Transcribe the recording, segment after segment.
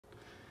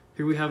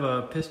Here we have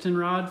a piston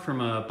rod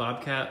from a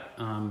Bobcat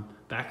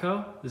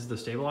backhoe. This is the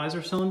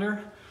stabilizer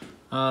cylinder.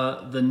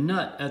 The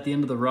nut at the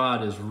end of the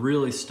rod is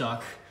really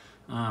stuck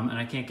and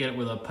I can't get it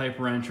with a pipe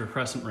wrench or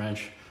crescent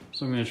wrench.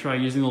 So I'm gonna try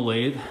using the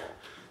lathe.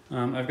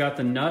 I've got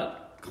the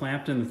nut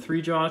clamped in the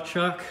 3-jaw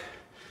chuck,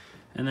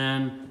 and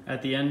then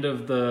at the end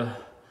of the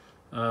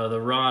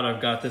rod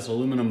I've got this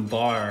aluminum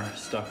bar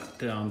stuck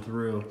down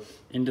through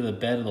into the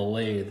bed of the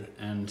lathe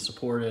and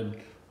supported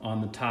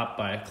on the top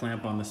by a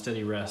clamp on the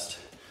steady rest.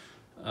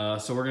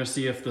 So we're gonna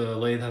see if the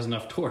lathe has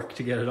enough torque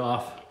to get it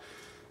off.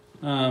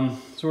 So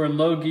we're in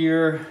low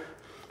gear.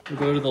 We'll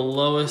go to the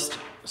lowest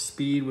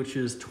speed, which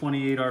is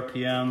 28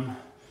 RPM.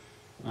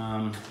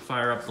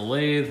 Fire up the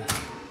lathe.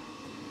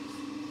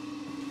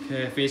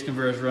 Okay, phase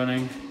converter is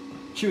running.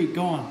 Chewy,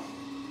 go on.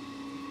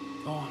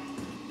 Go on.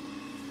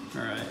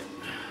 All right.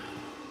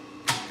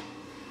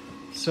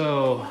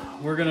 So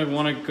we're gonna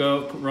wanna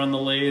go run the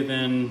lathe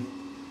in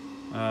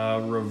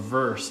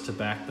reverse to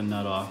back the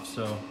nut off.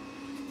 So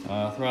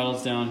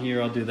throttle's down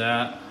here, I'll do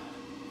that,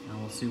 and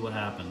we'll see what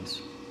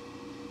happens.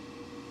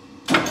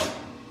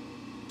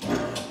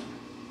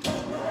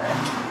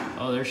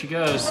 Oh, there she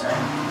goes.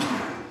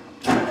 That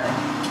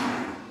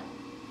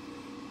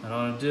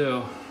ought to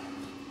do.